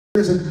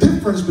There's a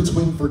difference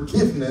between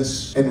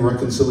forgiveness and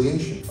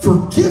reconciliation.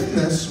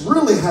 Forgiveness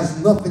really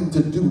has nothing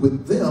to do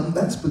with them.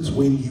 That's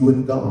between you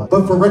and God.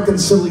 But for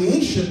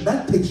reconciliation,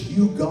 that takes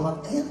you,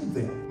 God, and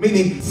them.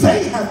 Meaning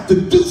they have to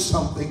do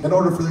something in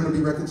order for there to be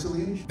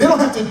reconciliation. They don't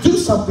have to do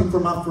something for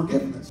my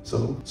forgiveness.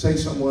 So say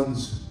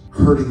someone's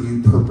hurting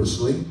you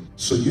purposely.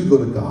 So you go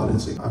to God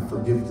and say, I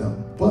forgive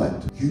them.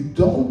 But you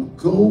don't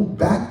go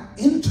back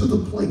into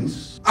the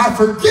place. I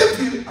forgive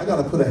you. I got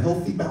to put a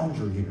healthy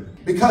boundary here.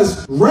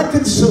 Because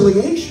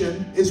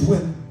reconciliation is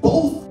when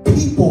both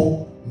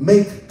people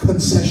make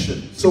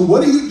concessions. So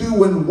what do you do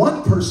when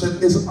one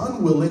person is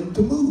unwilling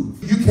to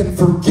move? You can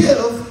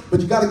forgive, but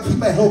you got to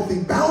keep a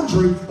healthy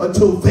boundary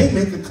until they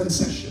make a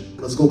concession.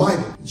 Let's go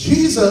Bible.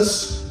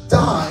 Jesus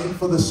died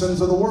for the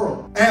sins of the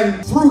world.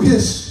 And through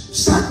his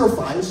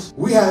sacrifice,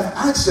 we have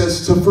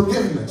access to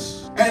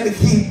forgiveness. And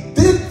he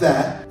did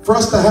that for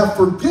us to have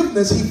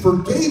forgiveness. He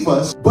forgave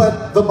us.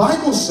 But the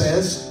Bible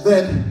says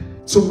that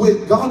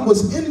God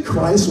was in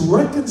Christ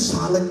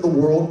reconciling the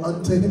world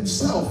unto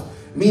himself.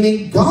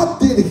 Meaning God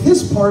did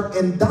his part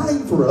in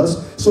dying for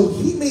us. So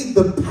he made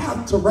the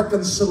path to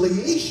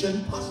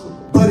reconciliation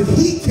possible. But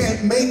he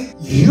can't make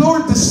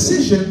your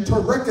decision to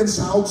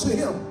reconcile to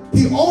him.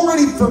 He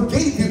already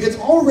forgave you. It's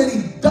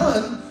already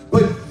done.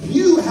 But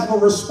you have a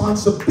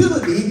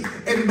responsibility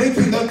in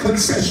making a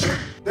concession.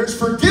 There's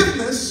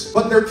forgiveness,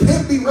 but there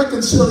can't be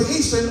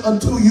reconciliation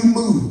until you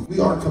move.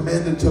 We are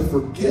commanded to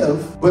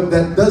forgive, but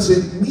that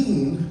doesn't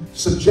mean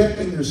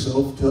subjecting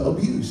yourself to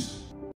abuse.